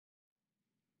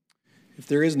If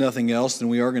there is nothing else, then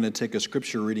we are going to take a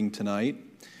scripture reading tonight.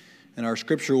 And our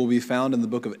scripture will be found in the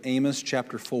book of Amos,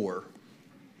 chapter 4.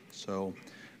 So I'll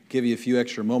give you a few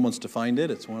extra moments to find it.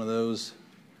 It's one of those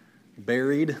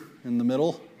buried in the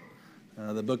middle.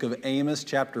 The book of Amos,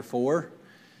 chapter 4.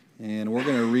 And we're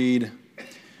going to read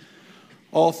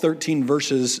all 13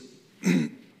 verses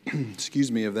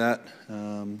of that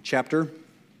chapter.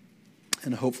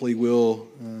 And hopefully we'll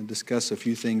discuss a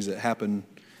few things that happen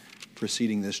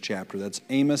preceding this chapter. That's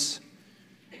Amos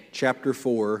chapter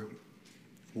 4.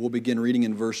 We'll begin reading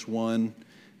in verse 1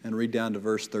 and read down to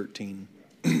verse 13.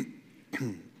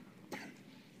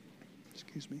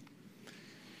 Excuse me.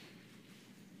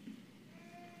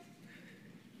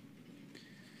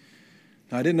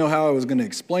 Now, I didn't know how I was going to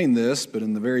explain this, but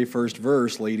in the very first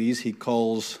verse, ladies, he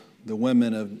calls the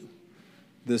women of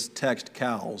this text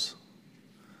cows.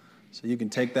 So you can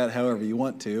take that however you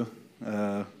want to.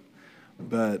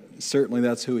 But certainly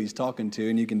that's who he's talking to,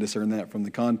 and you can discern that from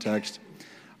the context.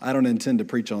 I don't intend to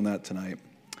preach on that tonight.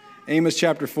 Amos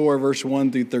chapter 4, verse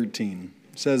 1 through 13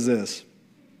 says this: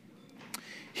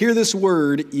 "Hear this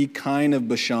word, ye kine of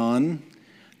Bashan,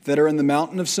 that are in the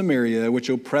mountain of Samaria, which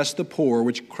oppress the poor,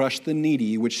 which crush the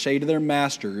needy, which say to their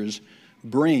masters,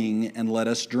 Bring and let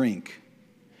us drink.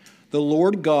 The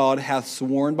Lord God hath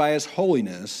sworn by his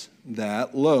holiness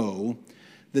that, lo,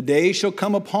 the day shall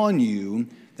come upon you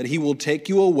that he will take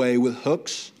you away with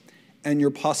hooks, and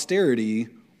your posterity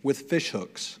with fish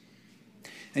hooks.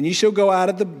 And ye shall go out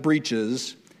at the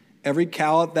breaches, every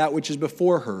cow at that which is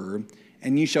before her,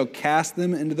 and ye shall cast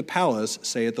them into the palace,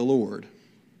 saith the Lord.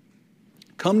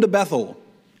 Come to Bethel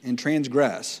and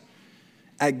transgress.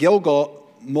 At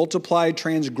Gilgal multiply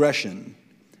transgression,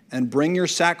 and bring your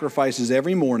sacrifices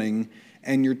every morning,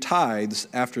 and your tithes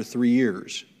after 3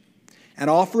 years.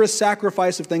 And offer a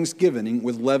sacrifice of thanksgiving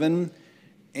with leaven,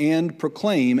 and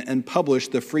proclaim and publish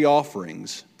the free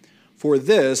offerings. For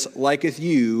this liketh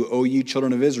you, O ye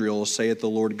children of Israel, saith the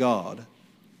Lord God."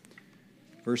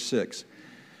 Verse 6,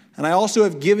 "And I also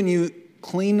have given you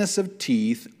cleanness of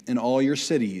teeth in all your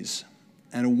cities,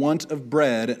 and want of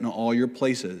bread in all your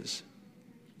places.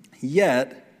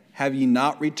 Yet have ye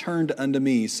not returned unto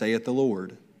me, saith the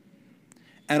Lord.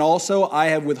 And also I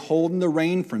have withholden the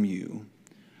rain from you,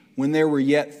 when there were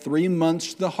yet 3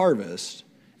 months to the harvest,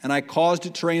 and I caused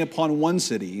it to rain upon one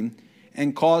city,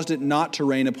 and caused it not to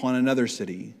rain upon another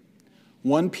city.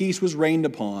 One piece was rained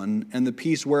upon, and the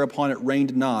piece whereupon it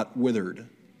rained not withered.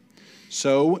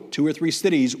 So 2 or 3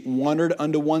 cities wandered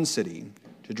unto one city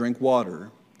to drink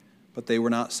water, but they were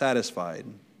not satisfied.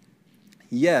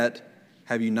 Yet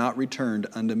have you not returned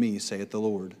unto me, saith the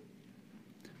Lord.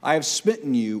 I have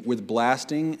smitten you with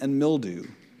blasting and mildew,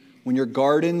 when your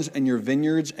gardens and your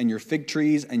vineyards and your fig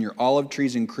trees and your olive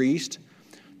trees increased.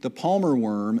 The palmer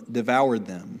worm devoured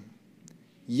them.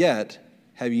 Yet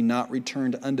have ye not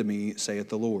returned unto me, saith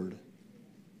the Lord.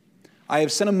 I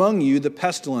have sent among you the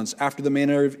pestilence after the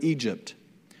manner of Egypt.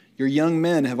 Your young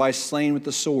men have I slain with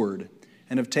the sword,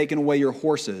 and have taken away your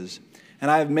horses, and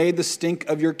I have made the stink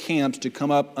of your camps to come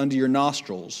up unto your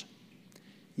nostrils.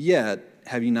 Yet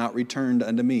have ye not returned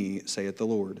unto me, saith the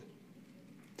Lord.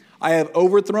 I have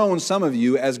overthrown some of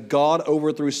you as God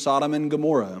overthrew Sodom and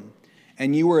Gomorrah,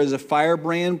 and you were as a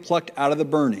firebrand plucked out of the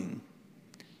burning.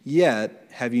 Yet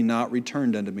have ye not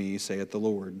returned unto me, saith the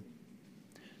Lord.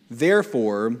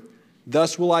 Therefore,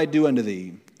 thus will I do unto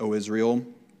thee, O Israel,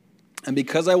 and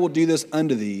because I will do this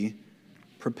unto thee,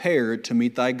 prepare to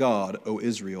meet thy God, O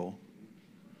Israel.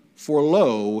 For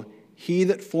lo, he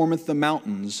that formeth the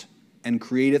mountains, and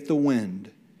createth the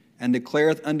wind, and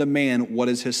declareth unto man what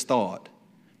is his thought,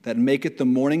 that maketh the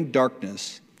morning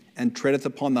darkness, and treadeth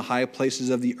upon the high places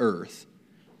of the earth.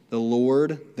 The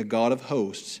Lord, the God of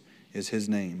hosts, is his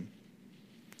name.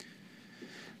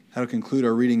 That'll conclude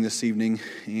our reading this evening.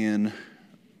 And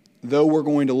though we're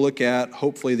going to look at,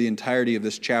 hopefully, the entirety of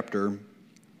this chapter,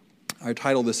 our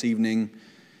title this evening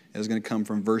is going to come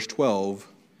from verse 12,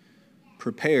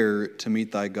 Prepare to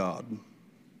meet thy God.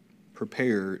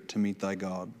 Prepare to meet thy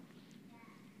God.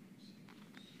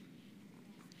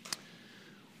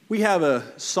 We have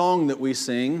a song that we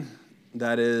sing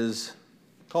that is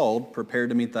called Prepare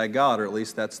to Meet Thy God, or at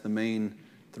least that's the main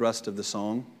thrust of the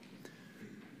song.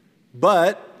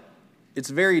 But it's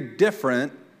very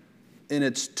different in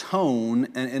its tone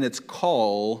and in its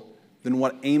call than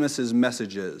what Amos's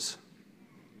message is.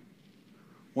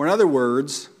 Or in other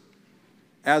words,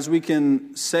 as we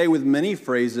can say with many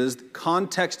phrases,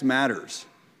 context matters.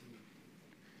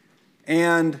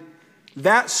 And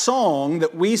that song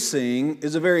that we sing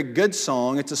is a very good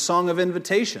song. It's a song of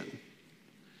invitation.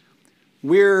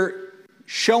 We're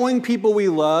showing people we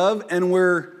love, and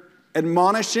we're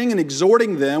admonishing and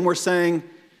exhorting them, we're saying,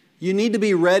 you need to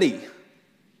be ready.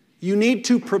 You need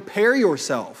to prepare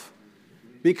yourself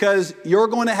because you're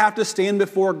going to have to stand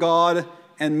before God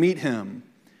and meet Him.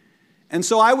 And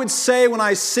so I would say when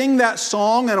I sing that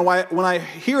song and when I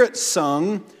hear it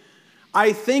sung,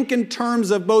 I think in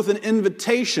terms of both an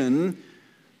invitation,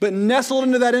 but nestled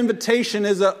into that invitation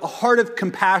is a heart of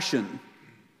compassion.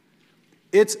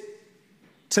 It's,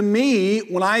 to me,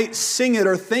 when I sing it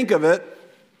or think of it,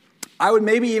 I would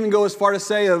maybe even go as far to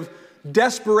say of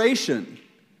desperation,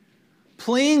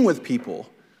 pleading with people,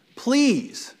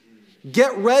 please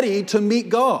get ready to meet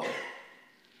God.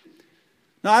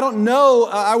 Now, I don't know,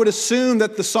 I would assume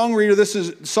that the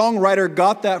songwriter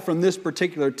got that from this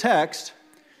particular text.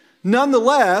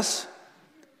 Nonetheless,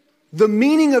 the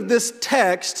meaning of this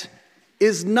text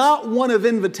is not one of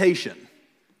invitation.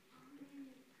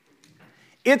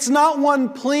 It's not one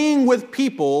pleading with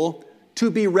people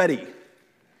to be ready.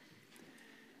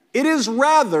 It is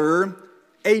rather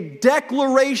a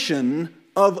declaration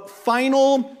of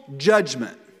final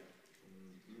judgment.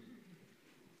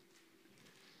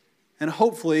 And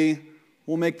hopefully,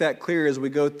 we'll make that clear as we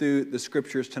go through the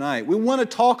scriptures tonight. We want to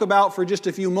talk about, for just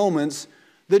a few moments,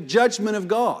 the judgment of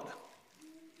God.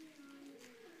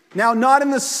 Now, not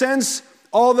in the sense,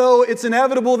 although it's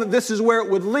inevitable that this is where it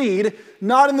would lead,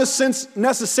 not in the sense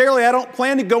necessarily I don't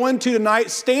plan to go into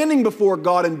tonight standing before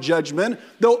God in judgment,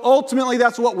 though ultimately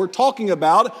that's what we're talking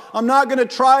about. I'm not going to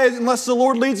try, unless the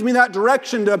Lord leads me that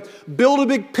direction, to build a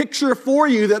big picture for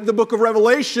you that the book of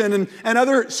Revelation and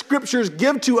other scriptures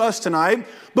give to us tonight.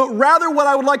 But rather what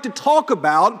I would like to talk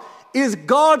about is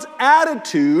God's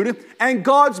attitude and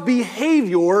God's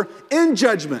behavior in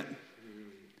judgment.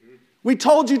 We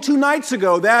told you 2 nights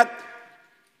ago that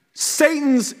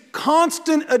Satan's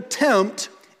constant attempt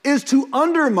is to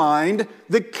undermine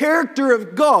the character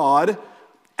of God,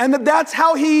 and that's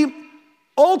how he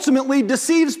ultimately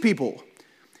deceives people,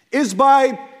 is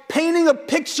by painting a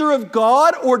picture of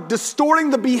God or distorting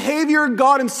the behavior of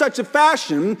God in such a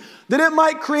fashion that it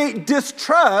might create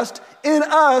distrust in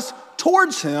us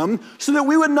towards Him so that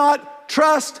we would not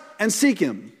trust and seek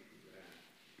Him.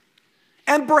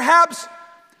 And perhaps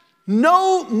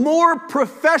no more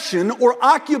profession or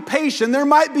occupation, there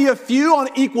might be a few on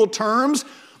equal terms,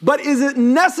 but is it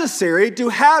necessary to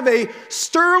have a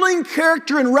sterling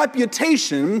character and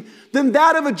reputation than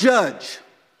that of a judge?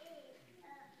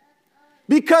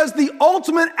 Because the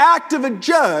ultimate act of a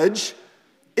judge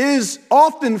is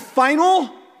often final,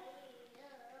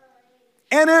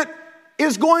 and it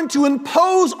is going to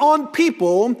impose on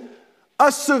people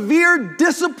a severe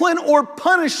discipline or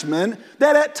punishment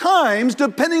that at times,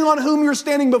 depending on whom you're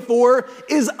standing before,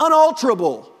 is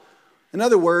unalterable. In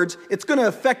other words, it's going to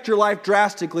affect your life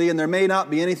drastically, and there may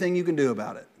not be anything you can do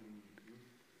about it.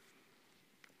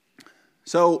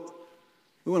 So,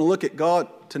 we want to look at God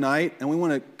tonight, and we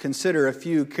want to consider a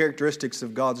few characteristics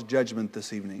of God's judgment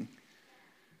this evening.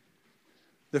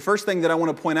 The first thing that I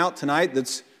want to point out tonight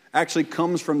that's actually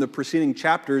comes from the preceding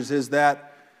chapters is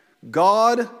that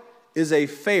God is a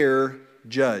fair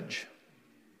judge.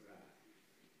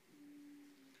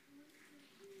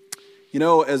 You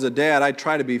know, as a dad, I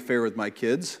try to be fair with my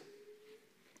kids.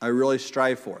 I really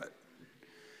strive for it.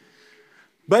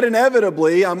 But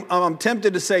inevitably, I'm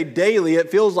tempted to say daily. It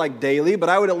feels like daily, but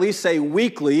I would at least say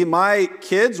weekly. My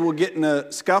kids will get in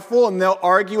a scuffle and they'll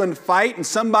argue and fight, and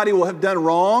somebody will have done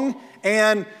wrong,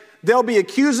 and they'll be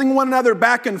accusing one another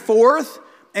back and forth.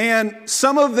 And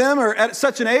some of them are at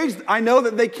such an age, I know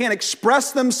that they can't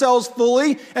express themselves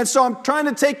fully. And so I'm trying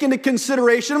to take into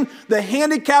consideration the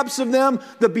handicaps of them,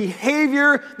 the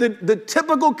behavior, the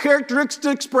typical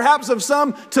characteristics perhaps of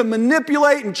some to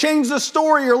manipulate and change the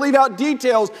story or leave out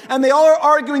details. And they all are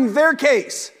arguing their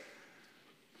case.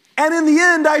 And in the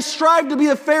end, I strive to be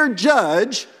a fair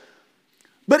judge.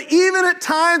 But even at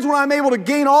times when I'm able to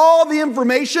gain all the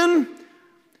information,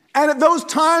 and at those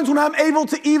times when I'm able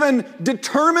to even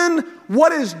determine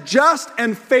what is just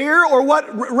and fair, or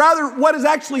what has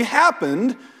actually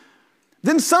happened,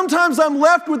 then sometimes I'm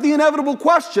left with the inevitable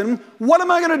question, what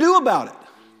am I going to do about it?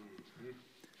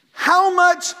 How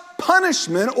much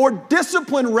punishment, or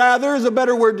discipline rather is a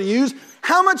better word to use,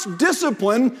 how much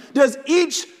discipline does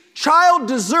each child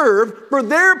deserve for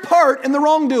their part in the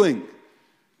wrongdoing?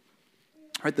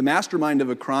 Right, the mastermind of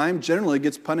a crime generally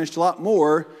gets punished a lot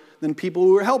more than people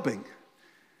who are helping.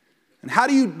 And how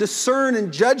do you discern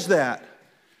and judge that?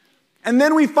 And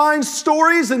then we find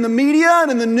stories in the media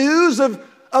and in the news of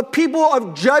people,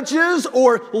 of judges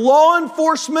or law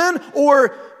enforcement or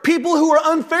people who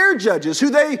are unfair judges, who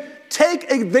they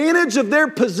take advantage of their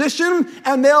position,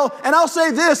 and I'll say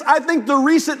this, I think the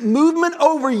recent movement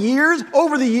over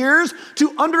the years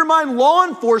to undermine law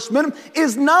enforcement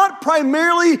is not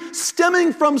primarily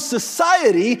stemming from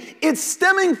society, it's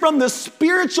stemming from the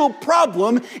spiritual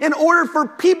problem in order for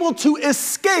people to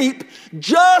escape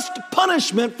just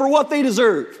punishment for what they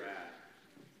deserve.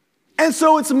 And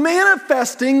so it's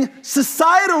manifesting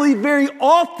societally very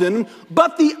often,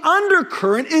 but the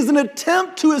undercurrent is an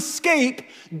attempt to escape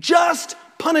just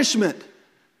punishment.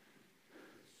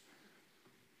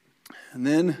 And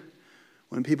then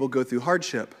when people go through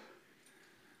hardship,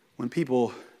 when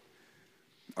people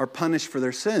are punished for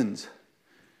their sins,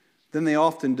 then they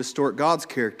often distort God's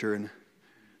character and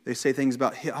they say things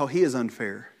about how he is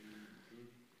unfair.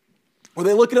 Or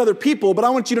they look at other people, but I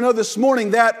want you to know this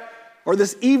morning or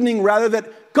this evening rather,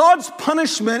 that God's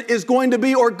punishment is going to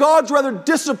be, or God's rather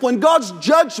discipline, God's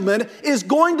judgment is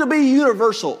going to be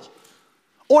universal.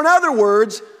 Or in other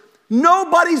words,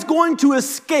 nobody's going to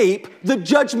escape the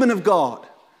judgment of God.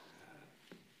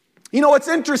 You know, what's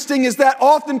interesting is that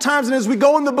oftentimes, and as we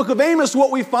go in the book of Amos,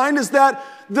 what we find is that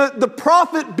the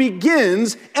prophet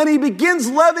begins, and he begins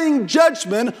levying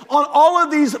judgment on all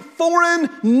of these foreign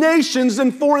nations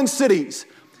and foreign cities.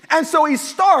 And so he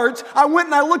starts, I went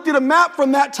and I looked at a map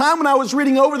from that time when I was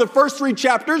reading over the first 3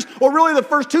 chapters, or really the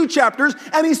first 2 chapters,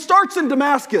 and he starts in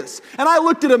Damascus. And I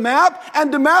looked at a map,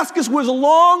 and Damascus was a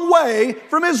long way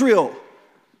from Israel.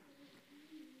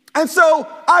 And so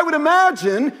I would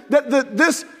imagine that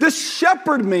this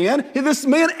shepherd man, this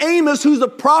man Amos, who's a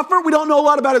prophet, we don't know a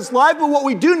lot about his life, but what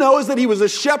we do know is that he was a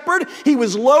shepherd, he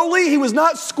was lowly, he was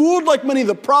not schooled like many of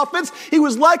the prophets, he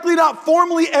was likely not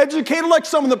formally educated like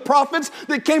some of the prophets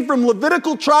that came from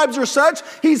Levitical tribes or such.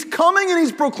 He's coming and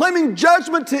he's proclaiming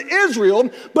judgment to Israel,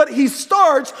 but he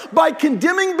starts by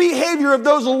condemning behavior of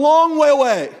those a long way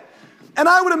away. And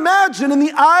I would imagine in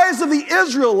the eyes of the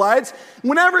Israelites,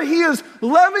 whenever he is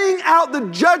levying out the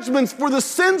judgments for the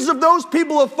sins of those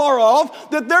people afar off,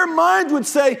 that their minds would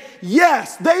say,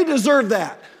 yes, they deserve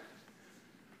that.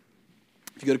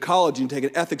 If you go to college and you take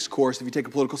an ethics course, if you take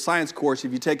a political science course,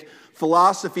 if you take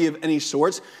philosophy of any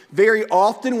sorts, very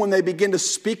often when they begin to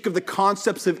speak of the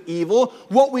concepts of evil,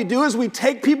 what we do is we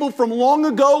take people from long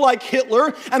ago like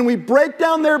Hitler and we break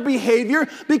down their behavior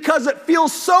because it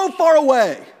feels so far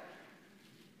away.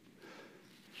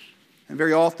 And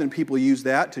very often people use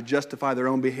that to justify their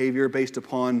own behavior based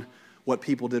upon what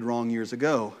people did wrong years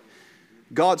ago.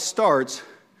 God starts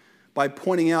by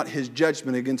pointing out his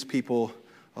judgment against people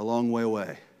a long way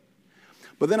away.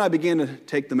 But then I began to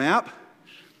take the map,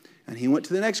 and he went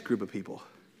to the next group of people.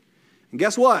 And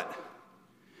guess what?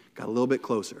 Got a little bit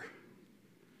closer.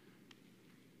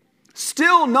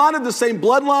 Still not of the same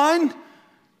bloodline.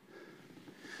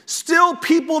 Still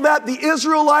people that the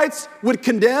Israelites would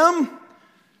condemn.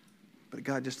 But it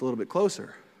got just a little bit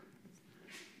closer.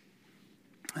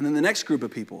 And then the next group of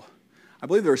people, I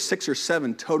believe there were 6 or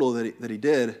 7 total that he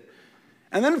did.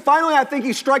 And then finally, I think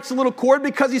he strikes a little chord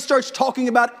because he starts talking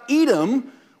about Edom,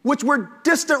 which were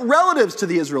distant relatives to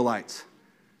the Israelites,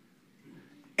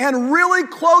 and really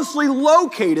closely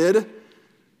located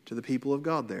to the people of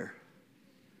God there.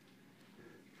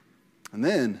 And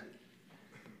then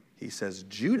he says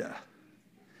Judah.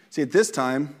 See, at this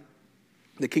time,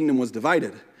 the kingdom was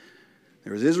divided.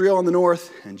 There was Israel on the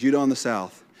north and Judah on the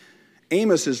south.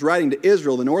 Amos is writing to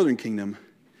Israel, the northern kingdom,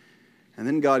 and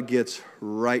then God gets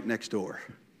right next door.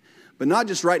 But not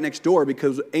just right next door,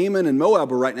 because Ammon and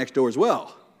Moab were right next door as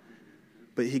well.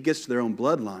 But he gets to their own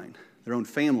bloodline, their own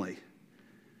family.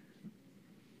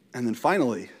 And then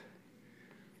finally,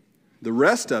 the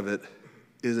rest of it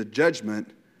is a judgment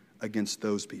against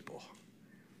those people.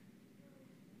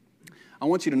 I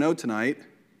want you to know tonight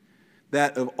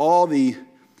that of all the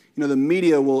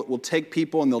media will take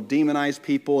people and they'll demonize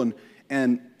people.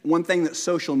 And one thing that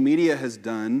social media has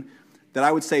done that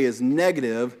I would say is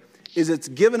negative is it's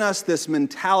given us this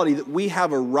mentality that we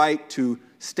have a right to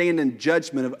stand in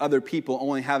judgment of other people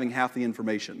only having half the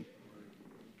information.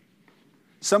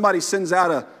 Somebody sends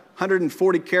out a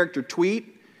 140-character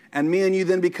tweet, and me and you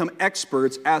then become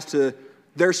experts as to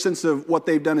their sense of what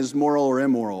they've done is moral or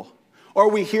immoral. Or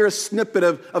we hear a snippet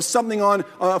of something on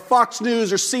Fox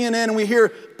News or CNN, and we hear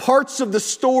parts of the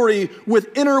story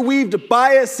with interweaved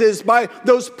biases by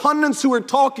those pundits who are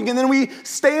talking, and then we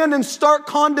stand in stark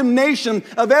condemnation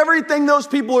of everything those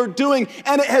people are doing,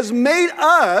 and it has made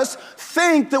us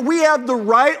think that we have the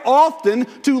right often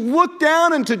to look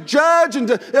down and to judge and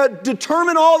to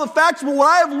determine all the facts. But what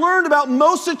I have learned about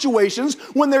most situations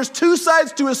when there's 2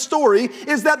 sides to a story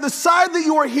is that the side that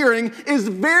you are hearing is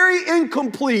very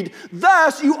incomplete,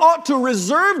 Thus, you ought to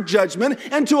reserve judgment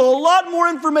until a lot more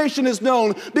information is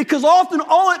known, because often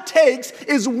all it takes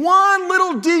is one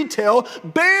little detail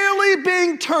barely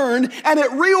being turned, and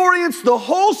it reorients the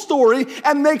whole story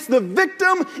and makes the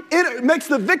victim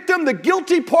the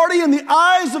guilty party in the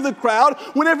eyes of the crowd.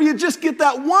 Whenever you just get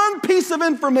that one piece of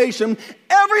information,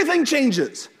 everything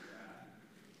changes.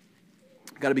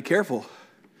 Got to be careful.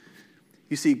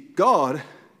 You see, God,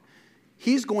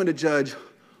 He's going to judge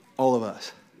all of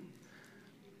us.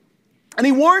 And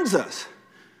He warns us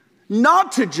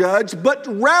not to judge, but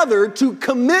rather to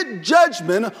commit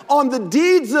judgment on the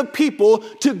deeds of people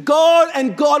to God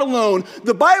and God alone.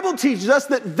 The Bible teaches us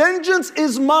that vengeance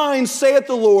is mine, saith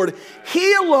the Lord.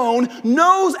 He alone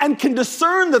knows and can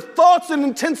discern the thoughts and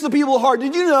intents of people's heart.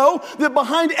 Did you know that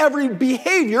behind every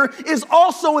behavior is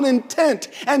also an intent?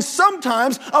 And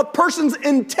sometimes a person's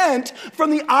intent from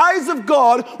the eyes of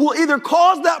God will either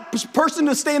cause that person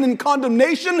to stand in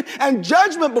condemnation and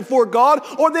judgment before God,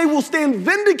 or they will stand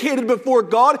vindicated before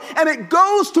God, and it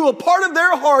goes to a part of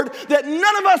their heart that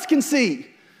none of us can see.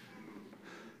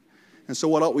 And so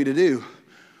what ought we to do?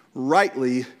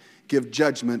 Rightly give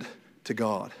judgment to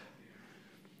God.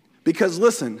 Because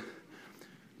listen,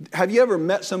 have you ever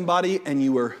met somebody and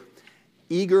you were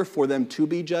eager for them to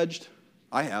be judged?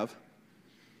 I have.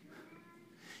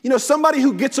 You know, somebody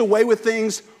who gets away with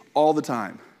things all the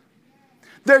time.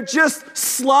 They're just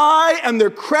sly and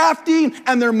they're crafty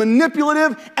and they're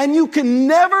manipulative, and you can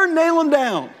never nail them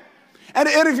down. And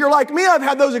if you're like me, I've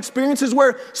had those experiences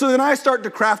where, so then I start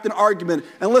to craft an argument.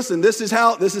 And listen, this is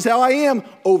how I am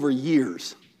over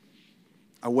years.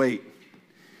 I wait,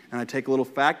 and I take a little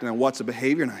fact and I watch the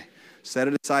behavior and I set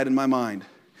it aside in my mind.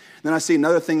 Then I see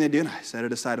another thing they do and I set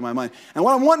it aside in my mind. And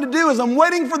what I'm wanting to do is I'm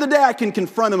waiting for the day I can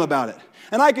confront them about it.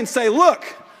 And I can say, look,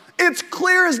 it's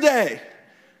clear as day.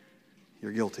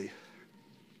 You're guilty.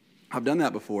 I've done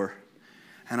that before.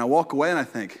 And I walk away and I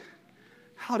think,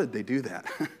 how did they do that?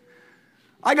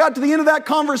 I got to the end of that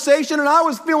conversation and I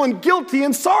was feeling guilty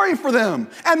and sorry for them.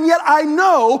 And yet I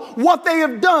know what they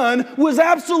have done was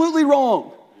absolutely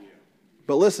wrong.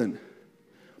 But listen,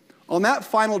 on that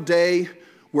final day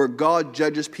where God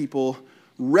judges people,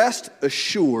 rest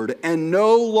assured and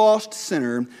no lost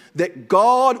sinner that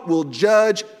God will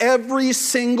judge every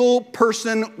single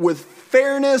person with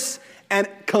fairness and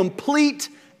complete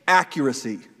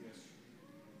accuracy.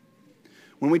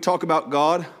 When we talk about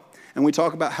God and we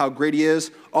talk about how great He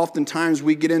is, oftentimes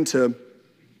we get into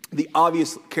the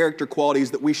obvious character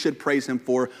qualities that we should praise Him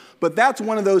for. But that's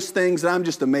one of those things that I'm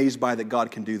just amazed by, that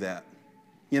God can do that.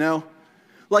 You know?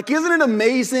 Like, isn't it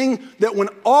amazing that when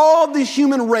all the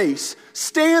human race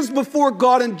stands before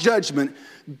God in judgment,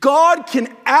 God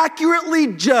can accurately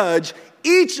judge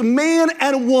each man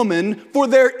and woman for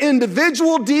their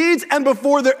individual deeds and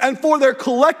for their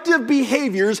collective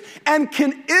behaviors, and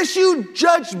can issue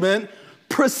judgment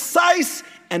precise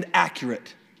and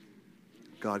accurate.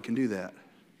 God can do that.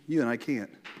 You and I can't.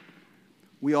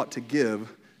 We ought to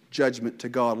give judgment to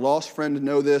God. Lost friend,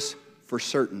 know this for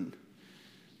certain.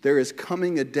 There is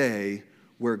coming a day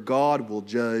where God will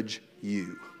judge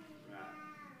you.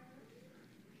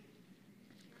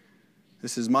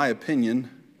 This is my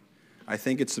opinion. I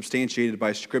think it's substantiated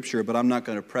by Scripture, but I'm not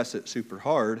going to press it super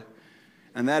hard.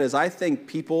 And that is, I think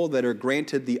people that are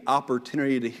granted the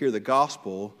opportunity to hear the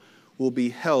gospel will be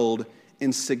held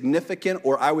in significant,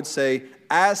 or I would say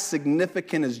as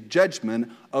significant as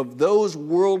judgment of those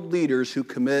world leaders who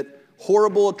commit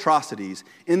horrible atrocities,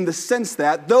 in the sense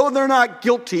that though they're not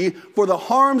guilty for the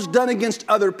harms done against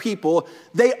other people,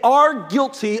 they are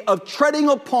guilty of treading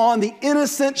upon the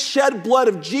innocent shed blood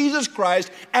of Jesus Christ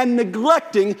and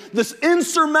neglecting this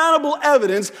insurmountable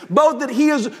evidence, both that He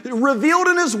has revealed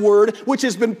in His word, which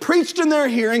has been preached in their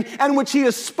hearing, and which He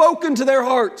has spoken to their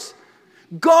hearts.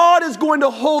 God is going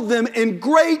to hold them in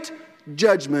great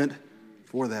judgment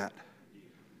for that.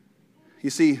 You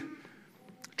see,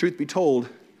 truth be told,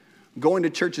 going to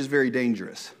church is very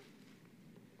dangerous.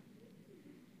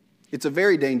 It's a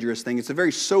very dangerous thing. It's a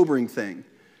very sobering thing.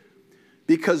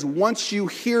 Because once you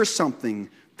hear something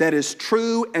that is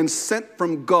true and sent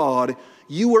from God,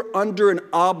 you are under an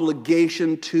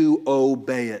obligation to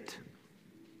obey it.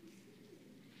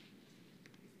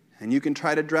 And you can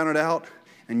try to drown it out,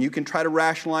 and you can try to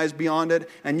rationalize beyond it,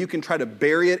 and you can try to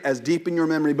bury it as deep in your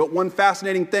memory. But one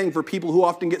fascinating thing for people who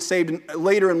often get saved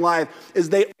later in life is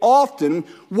they often,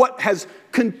 what has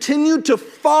continued to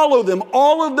follow them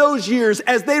all of those years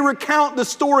as they recount the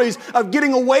stories of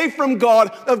getting away from God,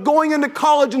 of going into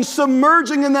college and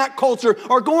submerging in that culture,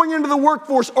 or going into the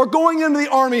workforce, or going into the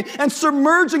army and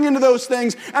submerging into those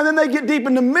things. And then they get deep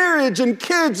into marriage and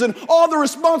kids and all the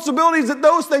responsibilities that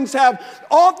those things have.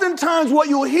 Oftentimes what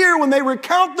you'll hear when they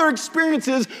recount their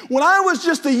experiences, when I was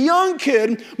just a young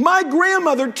kid, my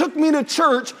grandmother took me to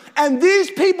church and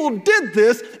these people did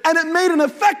this and it made an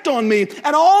effect on me.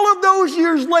 And all of those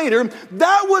years later,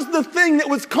 that was the thing that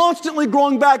was constantly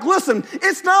growing back. Listen,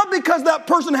 it's not because that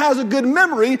person has a good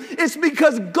memory. It's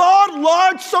because God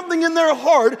lodged something in their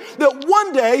heart that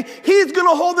one day he's going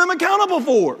to hold them accountable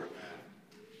for.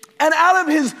 And out of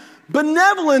his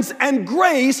benevolence and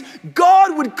grace,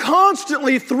 God would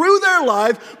constantly, through their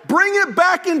life, bring it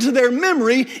back into their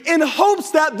memory in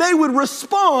hopes that they would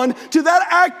respond to that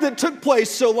act that took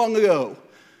place so long ago.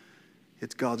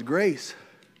 It's God's grace.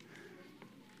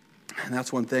 And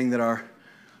that's one thing that our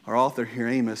author here,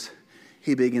 Amos,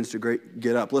 he begins to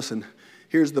get up. Listen,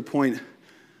 here's the point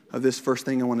of this first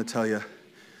thing I want to tell you.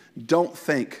 Don't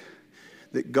think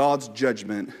that God's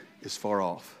judgment is far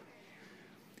off.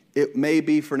 It may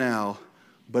be for now,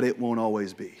 but it won't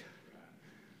always be.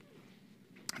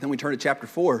 Then we turn to chapter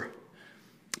 4.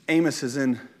 Amos is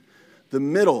in the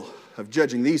middle of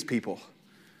judging these people.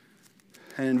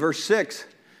 And in verse 6,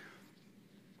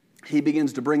 he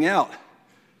begins to bring out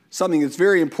something that's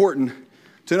very important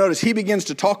to notice. He begins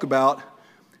to talk about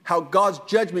how God's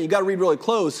judgment, you got to read really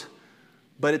close,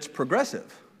 but it's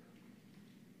progressive.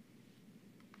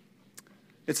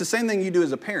 It's the same thing you do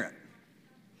as a parent.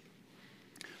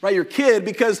 Right, your kid,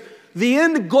 because the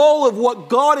end goal of what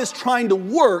God is trying to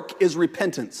work is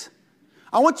repentance.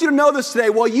 I want you to know this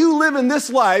today. While you live in this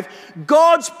life,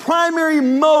 God's primary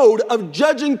mode of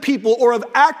judging people or of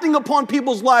acting upon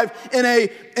people's life in a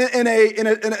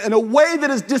way that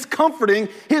is discomforting,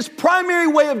 his primary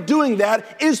way of doing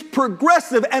that is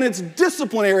progressive and it's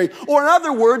disciplinary. Or in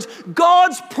other words,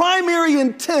 God's primary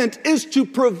intent is to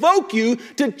provoke you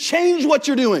to change what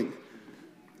you're doing.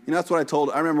 You know, that's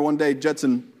what I remember one day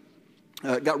Judson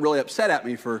got really upset at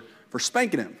me for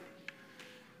spanking him.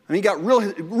 And he got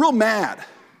real mad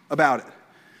about it.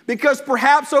 Because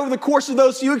perhaps over the course of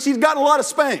those few weeks, he's gotten a lot of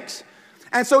spanks.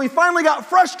 And so he finally got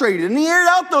frustrated, and he aired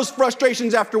out those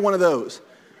frustrations after one of those.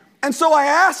 And so I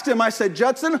asked him, I said,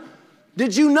 Judson,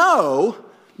 did you know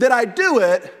that I do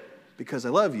it because I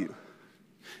love you?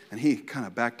 And he kind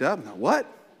of backed up and thought, what? I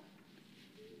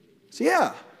said,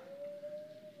 yeah.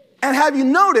 And have you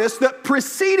noticed that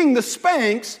preceding the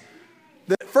spanks,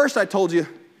 that at first I told you,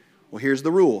 well, here's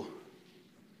the rule.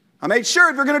 I made sure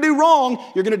if you're going to do wrong,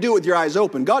 you're going to do it with your eyes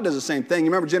open. God does the same thing.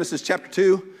 You remember Genesis chapter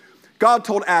 2? God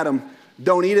told Adam,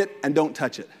 don't eat it and don't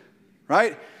touch it,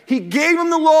 right? He gave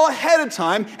him the law ahead of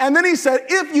time, and then he said,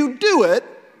 if you do it,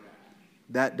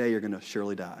 that day you're going to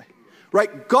surely die,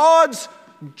 right? God's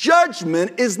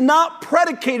judgment is not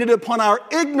predicated upon our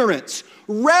ignorance.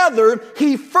 Rather,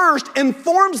 he first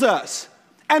informs us.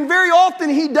 And very often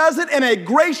he does it in a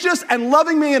gracious and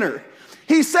loving manner.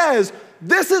 He says,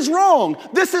 this is wrong,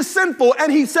 this is sinful,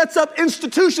 and he sets up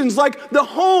institutions like the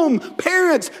home,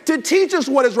 parents, to teach us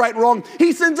what is right and wrong.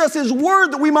 He sends us his word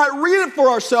that we might read it for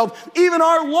ourselves. Even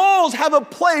our laws have a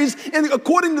place,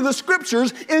 according to the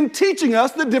scriptures, in teaching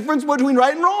us the difference between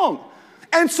right and wrong.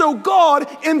 And so God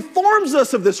informs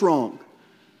us of this wrong.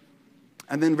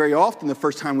 And then very often, the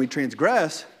first time we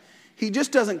transgress, he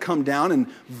just doesn't come down in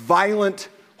violent,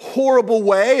 horrible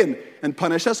way and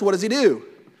punish us. What does he do?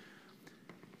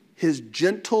 His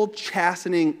gentle,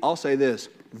 chastening, I'll say this,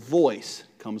 voice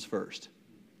comes first.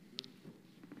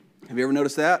 Have you ever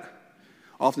noticed that?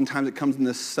 Oftentimes it comes in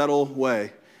this subtle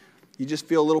way. You just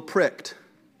feel a little pricked.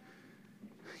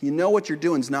 You know what you're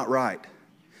doing is not right.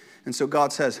 And so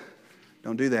God says,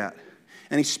 don't do that.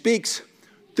 And he speaks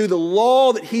through the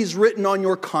law that he's written on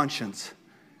your conscience,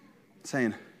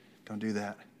 saying, don't do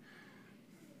that.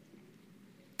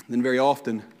 And then very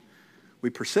often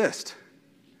we persist.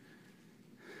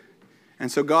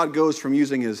 And so God goes from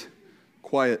using his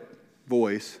quiet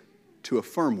voice to a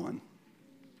firm one.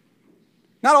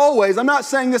 Not always. I'm not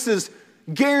saying this is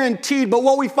guaranteed, but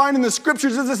what we find in the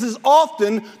scriptures is this is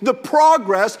often the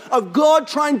progress of God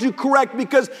trying to correct,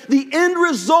 because the end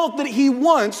result that he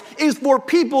wants is for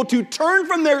people to turn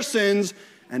from their sins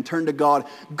and turn to God.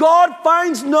 God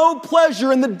finds no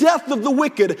pleasure in the death of the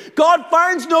wicked. God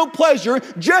finds no pleasure,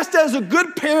 just as a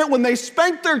good parent, when they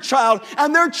spank their child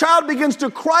and their child begins to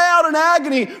cry out in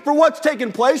agony for what's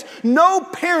taken place, no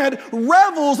parent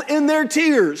revels in their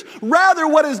tears. Rather,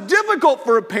 what is difficult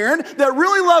for a parent that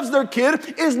really loves their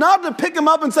kid is not to pick them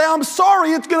up and say, I'm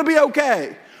sorry, it's going to be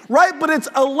okay. right? But it's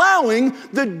allowing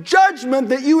the judgment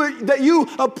that you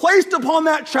placed upon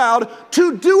that child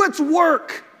to do its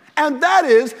work. And that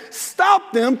is,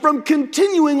 stop them from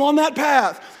continuing on that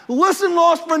path. Listen,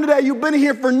 lost friend, today, you've been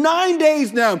here for 9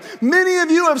 days now. Many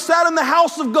of you have sat in the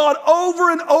house of God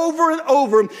over and over and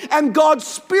over, and God's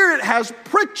Spirit has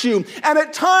pricked you, and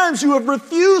at times you have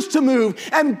refused to move,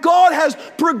 and God has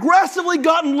progressively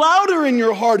gotten louder in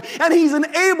your heart, and He's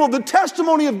enabled the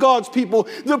testimony of God's people,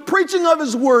 the preaching of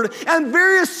His Word, and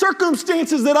various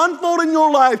circumstances that unfold in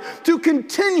your life to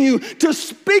continue to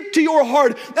speak to your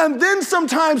heart. And then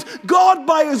sometimes God,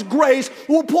 by His grace,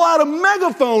 will pull out a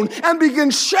megaphone and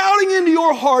begin shouting into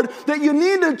your heart that you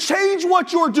need to change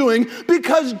what you're doing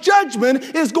because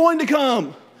judgment is going to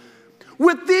come.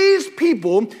 With these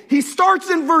people, he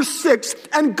starts in verse 6,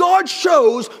 and God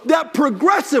shows that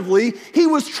progressively he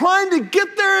was trying to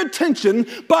get their attention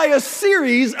by a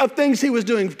series of things he was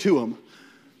doing to them.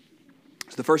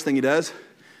 So the first thing he does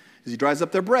is he dries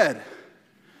up their bread.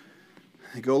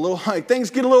 They go a little high. Things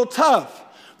get a little tough.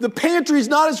 The pantry's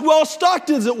not as well stocked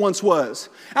as it once was.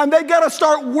 And they got to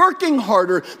start working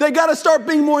harder. They got to start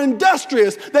being more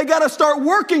industrious. They got to start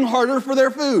working harder for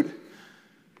their food.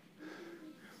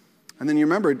 And then you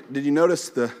remember, did you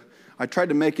notice I tried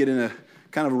to make it in a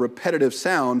kind of a repetitive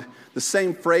sound, the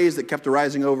same phrase that kept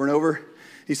arising over and over.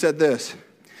 He said this,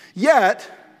 "Yet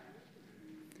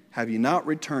have you not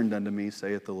returned unto me,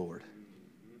 saith the Lord."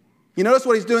 You notice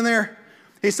what he's doing there?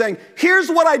 He's saying, here's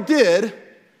what I did,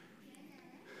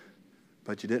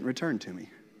 but you didn't return to me.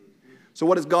 So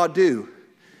what does God do?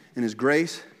 In His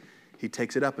grace, He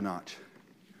takes it up a notch.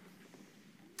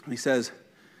 And He says,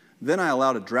 then I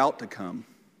allowed a drought to come.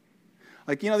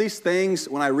 Like, these things,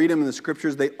 when I read them in the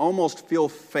Scriptures, they almost feel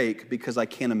fake because I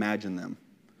can't imagine them.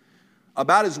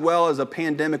 About as well as a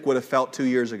pandemic would have felt 2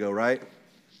 years ago, right?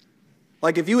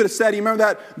 Like if you would have said, you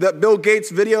remember that Bill Gates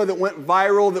video that went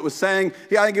viral that was saying,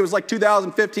 I think it was like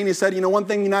 2015, he said, one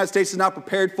thing the United States is not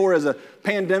prepared for is a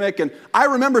pandemic. And I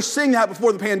remember seeing that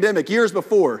before the pandemic, years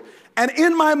before. And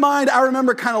in my mind, I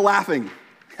remember kind of laughing.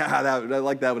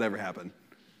 That would ever happen.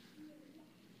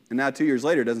 And now 2 years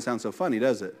later, it doesn't sound so funny,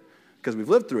 does it? Because we've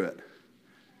lived through it.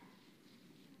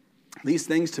 These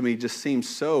things to me just seem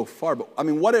so far. But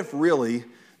what if really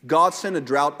God sent a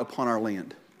drought upon our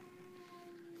land?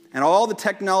 And all the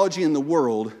technology in the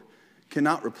world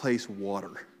cannot replace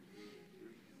water.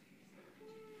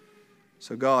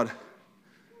 So God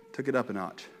took it up a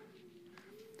notch.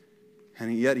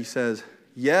 And yet he says,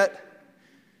 yet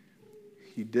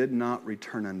you did not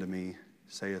return unto me,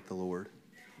 saith the Lord.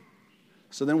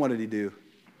 So then what did he do?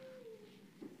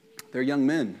 Their young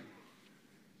men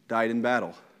died in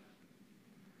battle.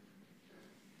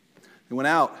 They went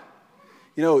out.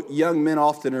 Young men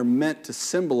often are meant to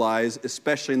symbolize,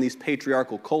 especially in these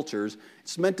patriarchal cultures,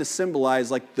 it's meant to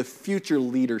symbolize like the future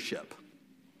leadership,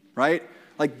 right?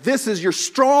 Like this is your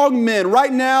strong men.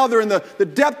 Right now they're in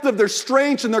the depth of their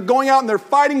strength and they're going out and they're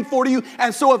fighting for you.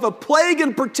 And so if a plague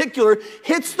in particular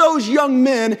hits those young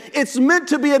men, it's meant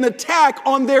to be an attack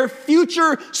on their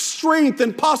future strength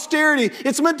and posterity.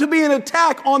 It's meant to be an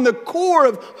attack on the core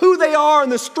of who they are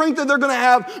and the strength that they're going to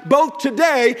have both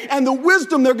today and the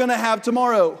wisdom they're going to have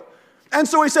tomorrow. And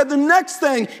so he said the next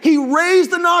thing, he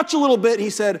raised the notch a little bit. He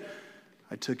said,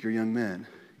 I took your young men,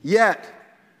 yet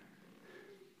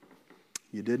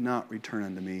you did not return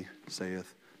unto me,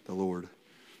 saith the Lord.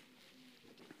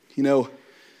 Then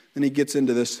he gets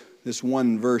into this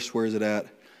one verse. Where is it at?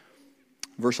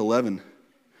 Verse 11.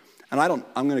 And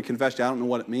I'm going to confess to you, I don't know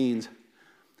what it means.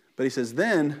 But he says,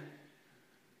 then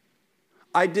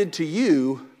I did to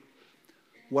you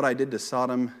what I did to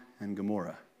Sodom and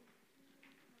Gomorrah.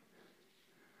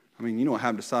 You know what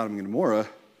happened to Sodom and Gomorrah?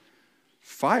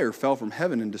 Fire fell from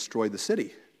heaven and destroyed the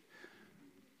city.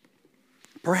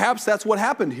 Perhaps that's what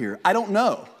happened here. I don't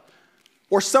know.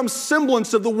 Or some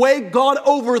semblance of the way God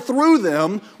overthrew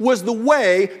them was the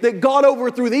way that God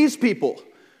overthrew these people.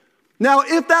 Now,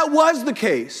 if that was the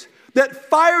case, that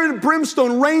fire and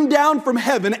brimstone rained down from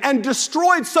heaven and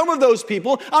destroyed some of those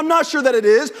people, I'm not sure that it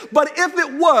is, but if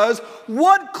it was,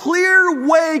 what clear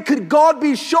way could God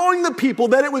be showing the people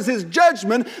that it was His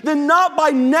judgment than not by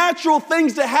natural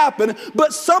things to happen,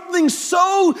 but something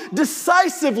so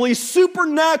decisively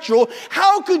supernatural?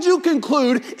 How could you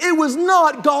conclude it was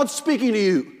not God speaking to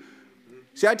you?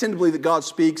 See, I tend to believe that God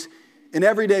speaks in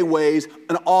everyday ways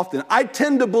and often. I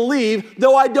tend to believe,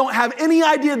 though I don't have any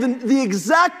idea the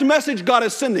exact message God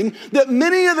is sending, that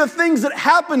many of the things that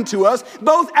happen to us,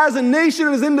 both as a nation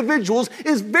and as individuals,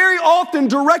 is very often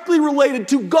directly related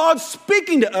to God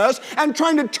speaking to us and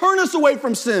trying to turn us away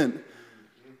from sin.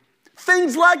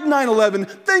 Things like 9/11,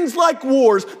 things like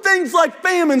wars, things like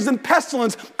famines and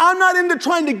pestilence. I'm not into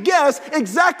trying to guess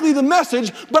exactly the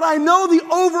message, but I know the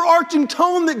overarching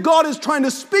tone that God is trying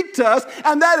to speak to us,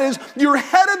 and that is, you're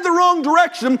headed the wrong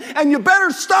direction, and you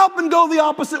better stop and go the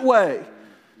opposite way.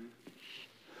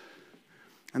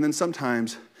 And then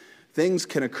sometimes things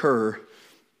can occur,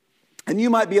 and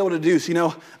you might be able to deduce,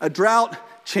 a drought,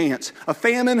 chance. A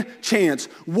famine, chance.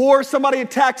 War, somebody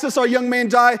attacks us, our young man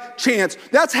die, chance.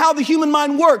 That's how the human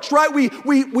mind works, right?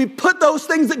 We put those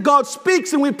things that God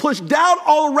speaks and we push doubt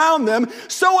all around them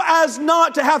so as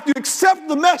not to have to accept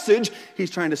the message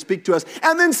He's trying to speak to us.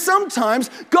 And then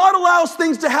sometimes God allows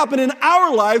things to happen in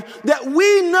our life that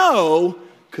we know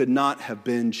could not have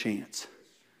been chance.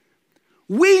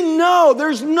 We know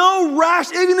there's no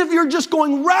even if you're just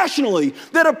going rationally,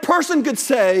 that a person could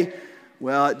say,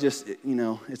 well,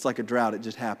 it's like a drought, it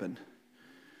just happened.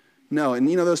 No, and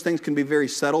those things can be very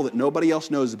subtle that nobody else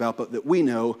knows about, but that we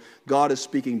know God is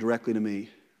speaking directly to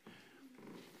me.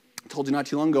 I told you not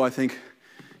too long ago, I think,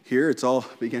 here it's all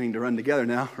beginning to run together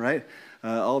now, right?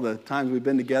 All the times we've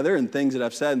been together and things that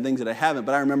I've said and things that I haven't.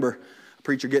 But I remember a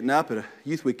preacher getting up at a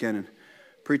youth weekend and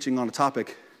preaching on a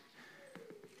topic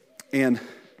and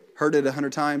heard it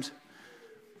 100 times.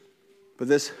 But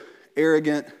this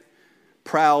arrogant,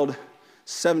 proud,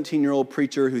 17-year-old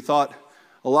preacher who thought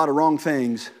a lot of wrong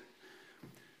things,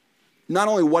 not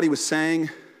only what he was saying,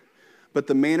 but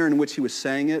the manner in which he was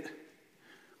saying it,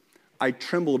 I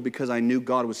trembled because I knew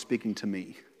God was speaking to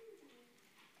me.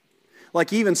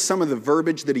 Like even some of the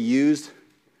verbiage that he used,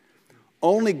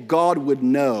 only God would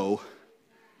know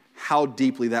how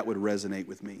deeply that would resonate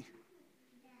with me.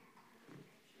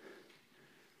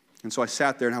 And so I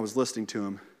sat there and I was listening to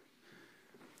him,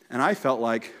 and I felt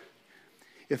like,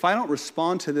 if I don't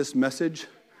respond to this message,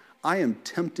 I am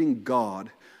tempting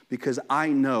God because I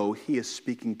know He is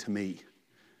speaking to me.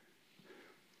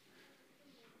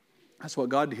 That's what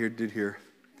God did here.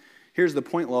 Here's the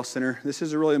point, Lost Sinner. This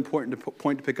is a really important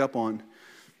point to pick up on.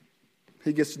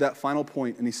 He gets to that final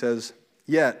point and he says,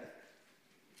 yet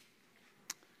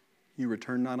you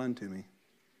return not unto me.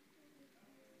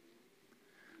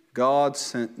 God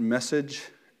sent message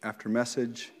after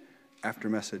message after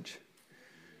message,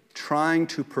 trying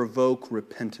to provoke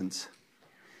repentance,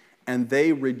 and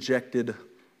they rejected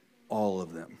all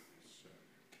of them.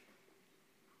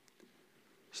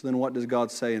 So then what does God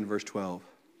say in verse 12?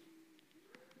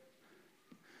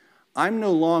 I'm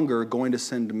no longer going to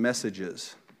send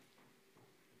messages.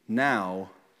 Now,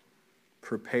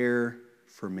 prepare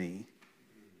for me.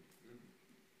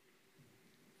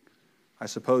 I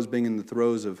suppose being in the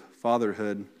throes of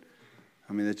fatherhood,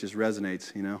 it just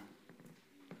resonates,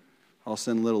 I'll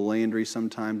send little Landry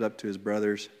sometimes up to his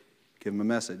brothers, give him a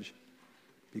message.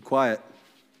 Be quiet.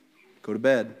 Go to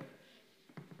bed.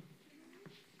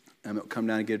 Emmett will come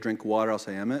down and get a drink of water. I'll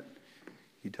say, Emmett,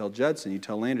 you tell Judson, you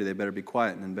tell Landry they better be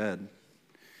quiet and in bed.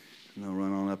 And they'll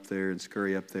run on up there and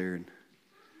scurry up there. And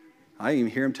I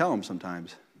even hear him tell them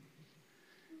sometimes.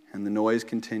 And the noise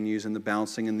continues and the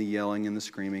bouncing and the yelling and the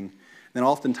screaming. Then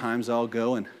oftentimes I'll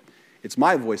go and it's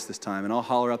my voice this time and I'll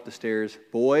holler up the stairs,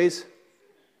 boys.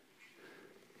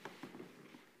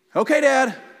 Okay,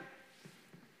 Dad.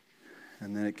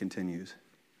 And then it continues.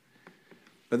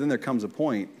 But then there comes a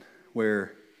point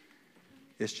where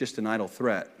it's just an idle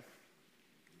threat.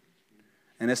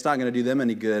 And it's not going to do them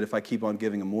any good if I keep on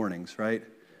giving them warnings, right?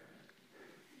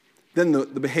 Then the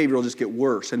behavior will just get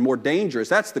worse and more dangerous.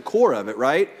 That's the core of it,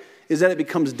 right? Is that it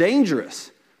becomes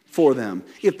dangerous for them.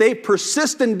 If they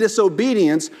persist in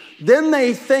disobedience, then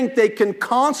they think they can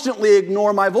constantly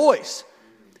ignore my voice.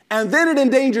 And then it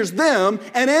endangers them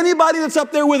and anybody that's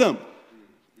up there with them.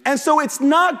 And so it's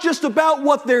not just about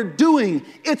what they're doing.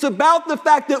 It's about the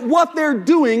fact that what they're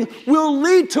doing will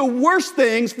lead to worse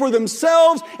things for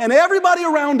themselves and everybody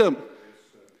around them.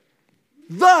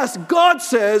 Thus, God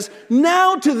says,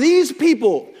 now to these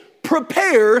people,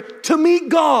 prepare to meet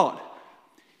God.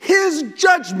 His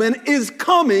judgment is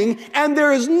coming and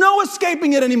there is no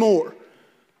escaping it anymore.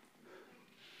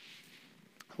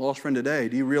 Lost friend today,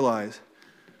 do you realize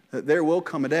that there will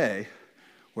come a day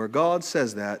where God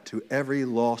says that to every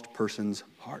lost person's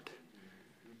heart?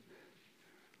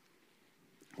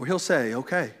 Where He'll say,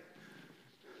 okay.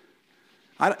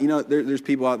 There's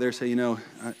people out there say,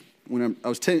 when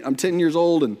I'm 10 years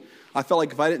old and I felt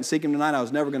like if I didn't seek Him tonight, I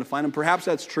was never going to find Him. Perhaps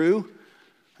that's true.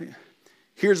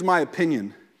 Here's my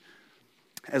opinion.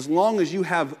 As long as you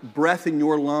have breath in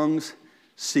your lungs,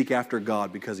 seek after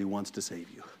God because He wants to save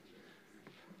you.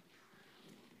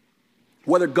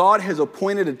 Whether God has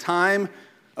appointed a time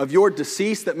of your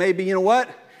decease that may be,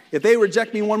 if they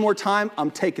reject me one more time, I'm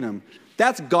taking them.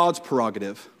 That's God's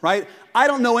prerogative, right? I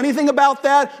don't know anything about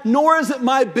that, nor is it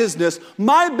my business.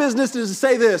 My business is to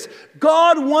say this: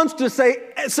 God wants to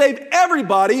save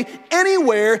everybody,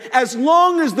 anywhere, as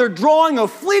long as they're drawing a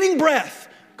fleeting breath.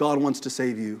 God wants to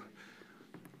save you.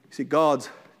 You see, God's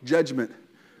judgment,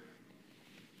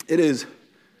 it is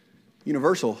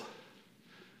universal.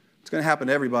 It's going to happen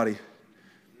to everybody.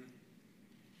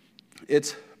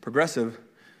 It's progressive,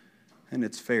 and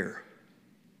it's fair.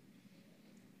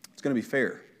 It's going to be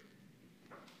fair.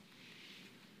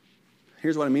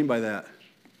 Here's what I mean by that.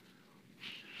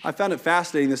 I found it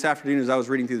fascinating this afternoon as I was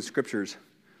reading through the scriptures.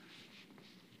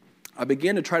 I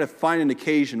began to try to find an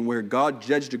occasion where God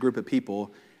judged a group of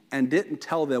people and didn't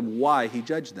tell them why he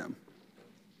judged them.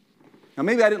 Now,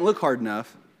 maybe I didn't look hard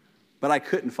enough, but I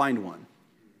couldn't find one.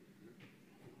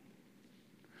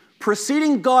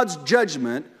 Preceding God's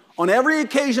judgment on every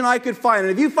occasion I could find,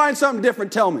 and if you find something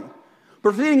different, tell me.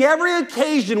 Preceding every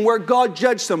occasion where God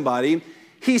judged somebody,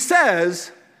 he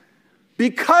says,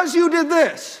 because you did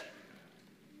this,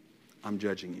 I'm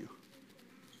judging you.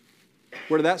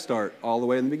 Where did that start? All the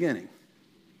way in the beginning.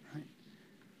 Right?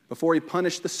 Before he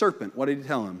punished the serpent, what did he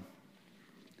tell him?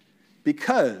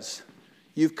 Because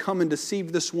you've come and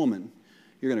deceived this woman,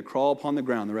 you're going to crawl upon the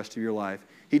ground the rest of your life.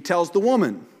 He tells the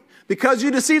woman, because you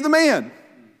deceived the man,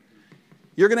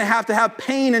 you're going to have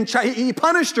pain and he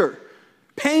punished her.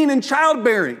 Pain and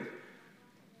childbearing.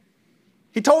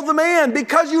 He told the man,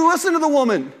 because you listened to the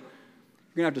woman, you're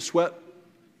going to have to sweat,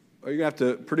 or you're going to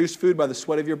have to produce food by the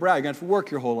sweat of your brow. You're going to have to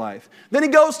work your whole life. Then he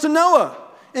goes to Noah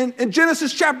in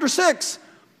Genesis chapter 6,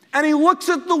 and he looks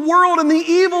at the world and the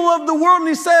evil of the world, and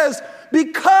he says,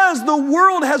 because the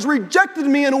world has rejected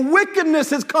me and wickedness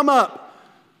has come up,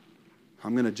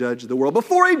 I'm going to judge the world.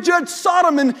 Before he judged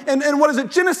Sodom in what is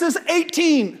it, Genesis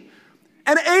 18,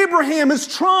 and Abraham is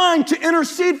trying to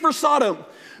intercede for Sodom.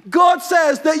 God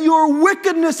says that your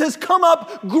wickedness has come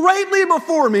up greatly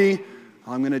before me.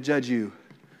 I'm going to judge you.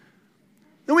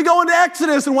 Then we go into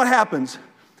Exodus, and what happens?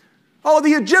 Oh,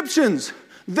 the Egyptians.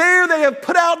 There they have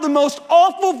put out the most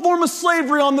awful form of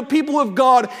slavery on the people of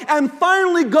God. And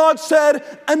finally God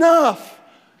said, enough.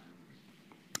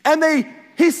 And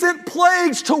he sent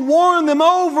plagues to warn them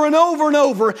over and over and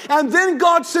over. And then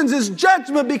God sends his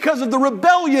judgment because of the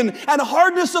rebellion and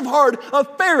hardness of heart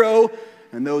of Pharaoh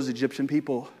and those Egyptian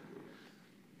people.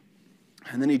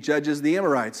 And then he judges the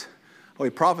Amorites. Oh, he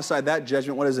prophesied that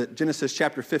judgment. What is it? Genesis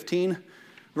chapter 15,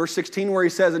 verse 16, where he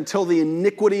says, until the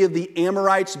iniquity of the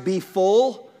Amorites be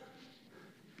full.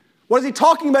 What is he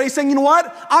talking about? He's saying, you know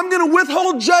what? I'm going to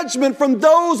withhold judgment from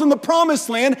those in the promised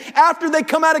land after they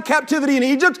come out of captivity in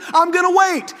Egypt. I'm going to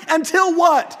wait until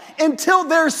what? Until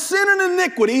their sin and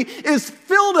iniquity is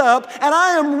filled up and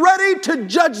I am ready to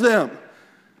judge them.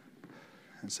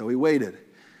 And so he waited.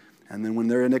 And then when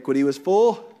their iniquity was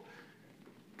full,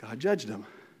 God judged them.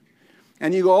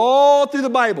 And you go all through the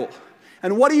Bible.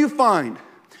 And what do you find?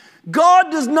 God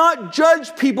does not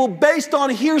judge people based on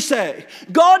hearsay.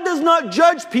 God does not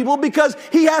judge people because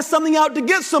he has something out to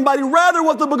get somebody. Rather,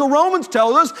 what the book of Romans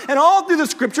tells us, and all through the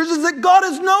scriptures, is that God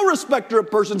is no respecter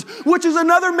of persons, which is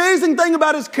another amazing thing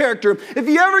about his character. If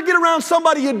you ever get around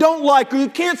somebody you don't like or you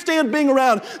can't stand being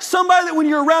around, somebody that when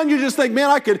you're around you just think,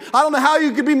 man, I don't know how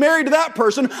you could be married to that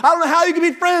person. I don't know how you could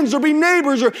be friends or be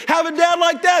neighbors or have a dad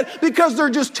like that because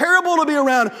they're just terrible to be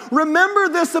around. Remember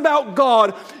this about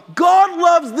God. God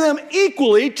loves them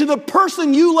equally to the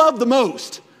person you love the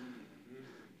most.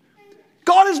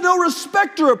 God is no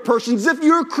respecter of persons. If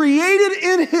you're created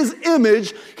in his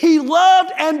image, he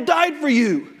loved and died for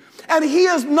you. And he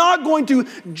is not going to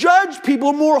judge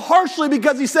people more harshly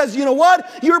because he says, you know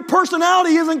what? Your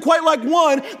personality isn't quite like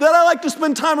one that I like to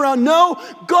spend time around. No,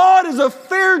 God is a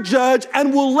fair judge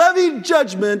and will levy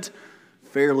judgment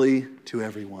fairly to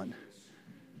everyone.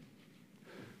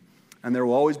 And there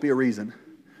will always be a reason.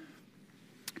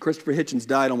 Christopher Hitchens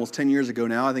died almost 10 years ago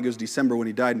now. I think it was December when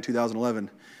he died in 2011.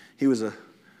 He was an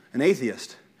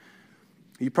atheist.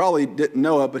 You probably didn't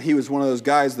know it, but he was one of those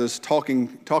guys, those talking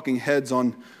heads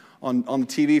on the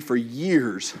TV for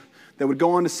years that would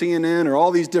go on to CNN or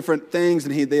all these different things,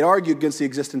 and they argued against the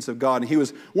existence of God. And he was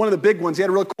one of the big ones. He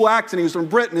had a real cool accent. He was from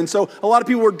Britain, and so a lot of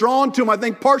people were drawn to him, I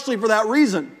think, partially for that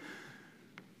reason.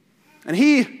 And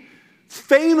he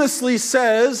famously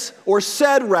said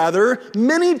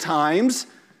many times,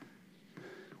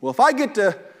 well, if I get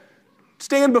to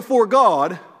stand before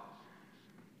God,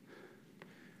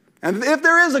 and if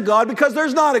there is a God, because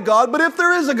there's not a God, but if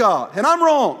there is a God, and I'm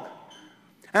wrong,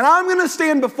 and I'm going to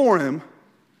stand before him,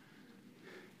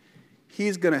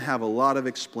 he's going to have a lot of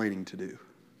explaining to do.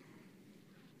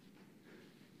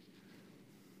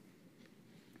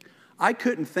 I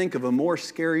couldn't think of a more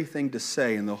scary thing to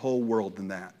say in the whole world than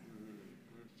that.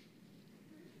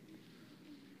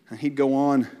 And he'd go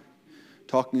on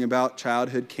talking about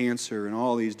childhood cancer and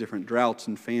all these different droughts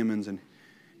and famines. And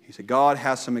he said, God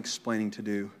has some explaining to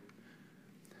do.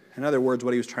 In other words,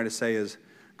 what he was trying to say is,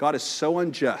 God is so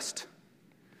unjust.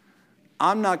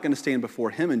 I'm not going to stand before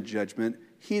him in judgment.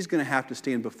 He's going to have to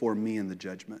stand before me in the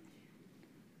judgment.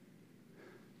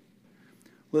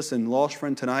 Listen, lost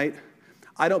friend, tonight,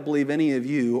 I don't believe any of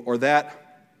you are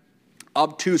that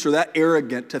obtuse or that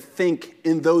arrogant to think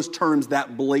in those terms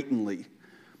that blatantly.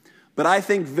 But I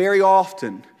think very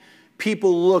often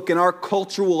people look, and our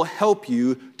culture will help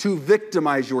you to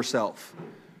victimize yourself.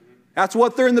 That's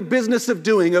what they're in the business of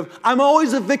doing. I'm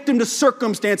always a victim to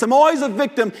circumstance. I'm always a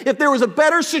victim. If there was a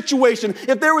better situation,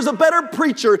 if there was a better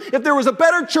preacher, if there was a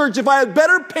better church, if I had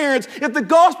better parents, if the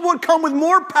gospel would come with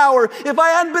more power, if I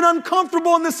hadn't been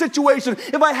uncomfortable in this situation,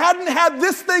 if I hadn't had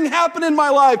this thing happen in my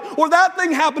life or that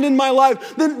thing happen in my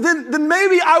life, then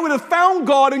maybe I would have found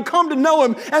God and come to know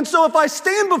him. And so if I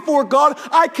stand before God,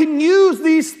 I can use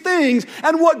these things.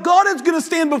 And what God is going to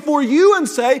stand before you and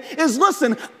say is,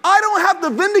 listen, I don't have to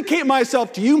vindicate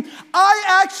myself to you.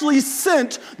 I actually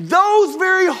sent those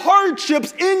very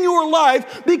hardships in your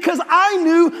life because I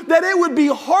knew that it would be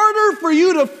harder for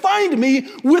you to find me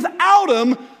without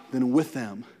them than with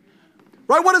them.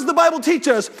 Right? What does the Bible teach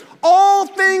us? All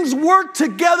things work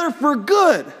together for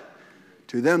good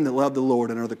to them that love the Lord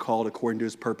and are the called according to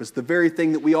his purpose. The very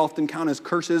thing that we often count as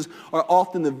curses are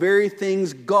often the very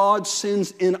things God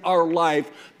sends in our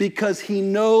life because he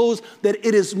knows that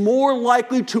it is more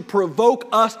likely to provoke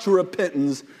us to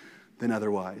repentance than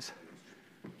otherwise.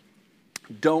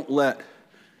 Don't let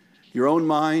your own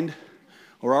mind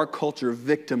or our culture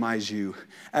victimize you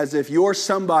as if you're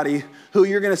somebody who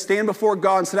you're going to stand before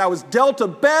God and say, I was dealt a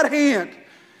bad hand.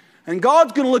 And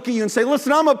God's going to look at you and say,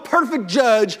 listen, I'm a perfect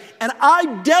judge, and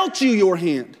I dealt you your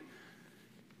hand.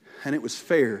 And it was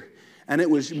fair. And it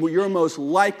was your most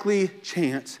likely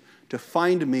chance to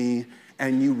find me,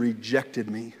 and you rejected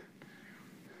me.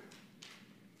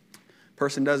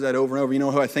 Person does that over and over. You know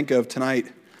who I think of tonight?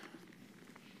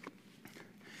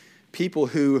 People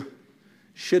who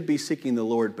should be seeking the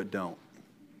Lord but don't.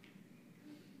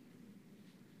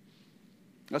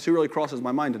 That's who really crosses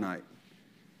my mind tonight.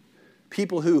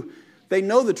 People who, they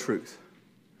know the truth.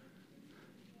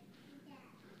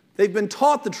 They've been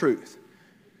taught the truth.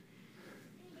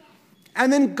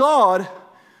 And then God,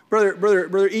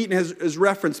 Brother Eaton has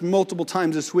referenced multiple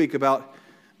times this week about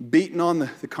beating on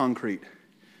the concrete.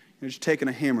 You're just taking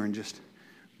a hammer and just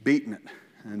beating it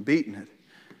and beating it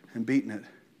and beating it.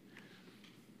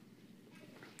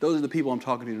 Those are the people I'm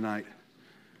talking to tonight.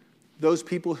 Those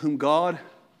people whom God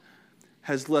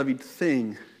has levied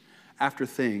thing after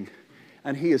thing.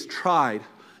 And he has tried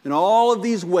in all of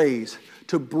these ways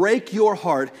to break your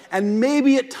heart. And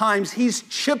maybe at times he's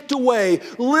chipped away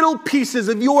little pieces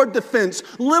of your defense,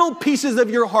 little pieces of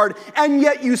your heart. And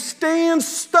yet you stand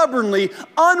stubbornly,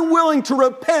 unwilling to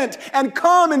repent and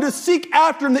come and to seek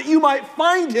after him that you might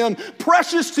find him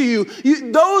precious to you.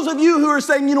 Those of you who are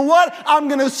saying, you know what? I'm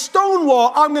going to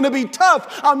stonewall. I'm going to be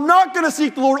tough. I'm not going to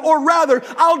seek the Lord. Or rather,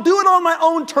 I'll do it on my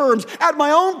own terms, at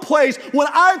my own place, when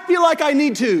I feel like I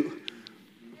need to.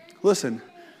 Listen,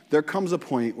 there comes a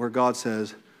point where God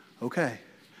says, okay,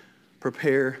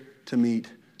 prepare to meet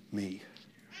me.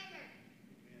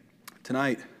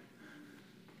 Tonight,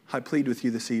 I plead with you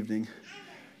this evening,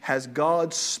 has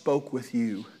God spoke with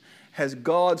you? Has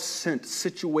God sent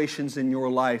situations in your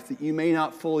life that you may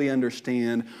not fully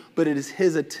understand, but it is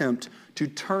his attempt to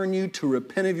turn you to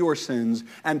repent of your sins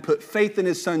and put faith in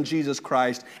his son, Jesus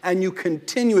Christ, and you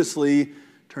continuously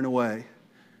turn away?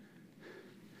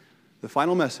 The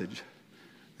final message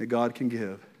that God can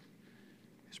give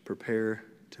is prepare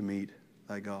to meet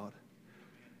thy God.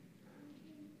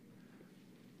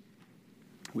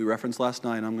 We referenced last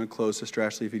night, and I'm going to close, Sister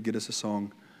Ashley, if you'd get us a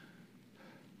song.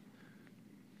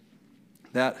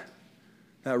 That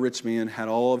rich man had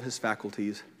all of his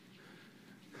faculties.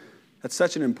 That's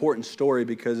such an important story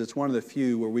because it's one of the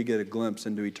few where we get a glimpse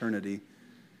into eternity.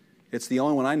 It's the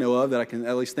only one I know of that I can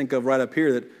at least think of right up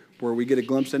here where we get a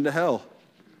glimpse into hell.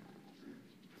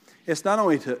 It's not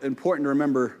only important to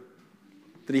remember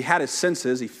that he had his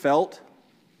senses. He felt,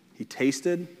 he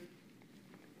tasted,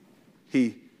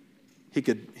 he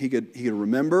could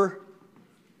remember.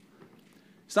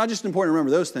 It's not just important to remember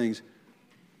those things.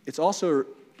 It's also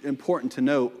important to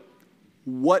note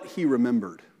what he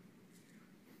remembered.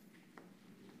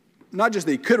 Not just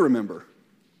that he could remember,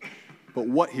 but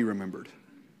what he remembered.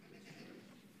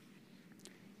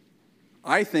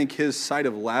 I think his sight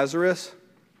of Lazarus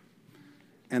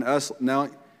and us now,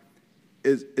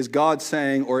 is God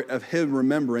saying, or of him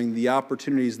remembering the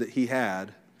opportunities that he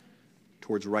had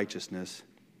towards righteousness,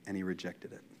 and he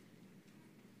rejected it.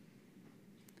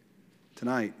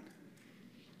 Tonight,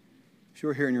 if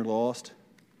you're here and you're lost,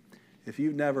 if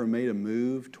you've never made a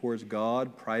move towards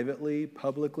God privately,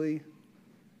 publicly,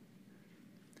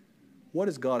 what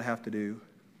does God have to do?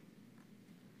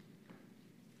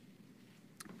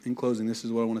 In closing, this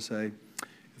is what I want to say.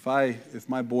 If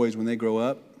my boys, when they grow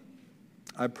up,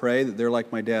 I pray that they're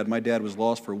like my dad. My dad was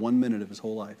lost for 1 minute of his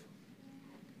whole life.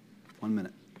 1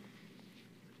 minute.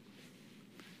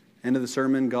 End of the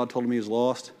sermon, God told him he was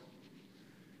lost.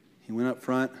 He went up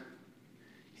front.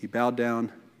 He bowed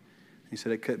down. He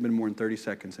said, it couldn't have been more than 30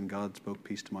 seconds, and God spoke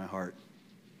peace to my heart.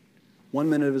 1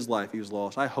 minute of his life, he was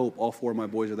lost. I hope all 4 of my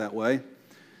boys are that way.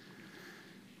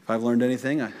 If I've learned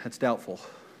anything, that's doubtful,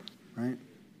 right?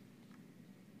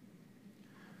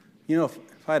 You know, if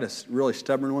I had a really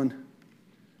stubborn one,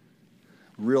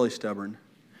 really stubborn,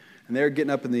 and they're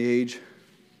getting up in the age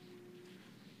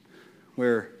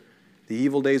where the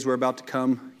evil days were about to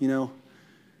come, you know,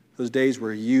 those days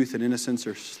where youth and innocence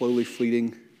are slowly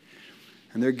fleeting,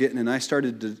 and I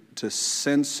started to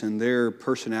sense in their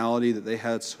personality that they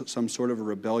had some sort of a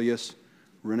rebellious,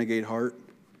 renegade heart.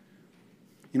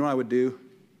 You know what I would do?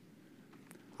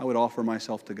 I would offer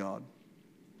myself to God.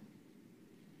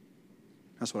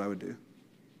 That's what I would do.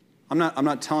 I'm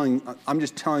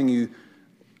just telling you,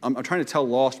 I'm trying to tell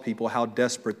lost people how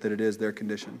desperate that it is, their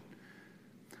condition.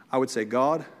 I would say,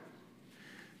 God,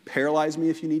 paralyze me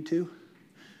if you need to.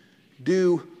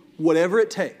 Do whatever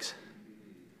it takes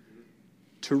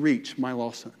to reach my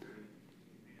lost son.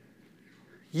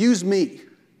 Use me.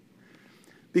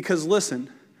 Because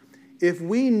listen, if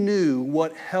we knew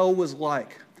what hell was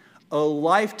like, a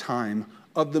lifetime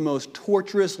of the most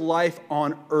torturous life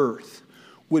on earth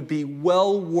would be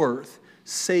well worth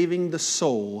saving the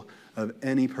soul of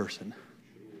any person.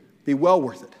 Be well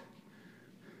worth it.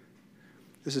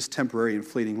 This is temporary and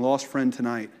fleeting. Lost friend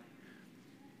tonight.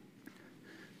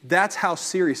 That's how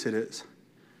serious it is.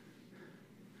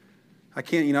 I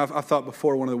can't, I've thought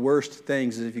before one of the worst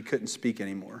things is if you couldn't speak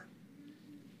anymore.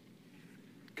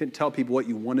 Couldn't tell people what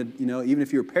you wanted, even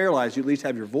if you were paralyzed, you at least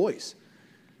have your voice.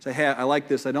 Say, hey, I like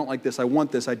this, I don't like this, I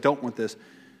want this, I don't want this.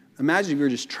 Imagine if you were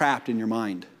just trapped in your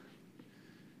mind.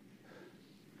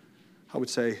 I would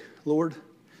say, Lord,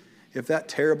 if that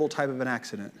terrible type of an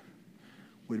accident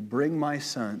would bring my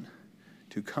son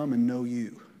to come and know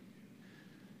you,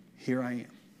 here I am.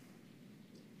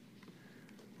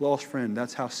 Lost friend,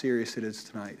 that's how serious it is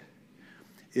tonight.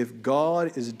 If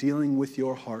God is dealing with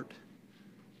your heart,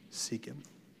 seek him.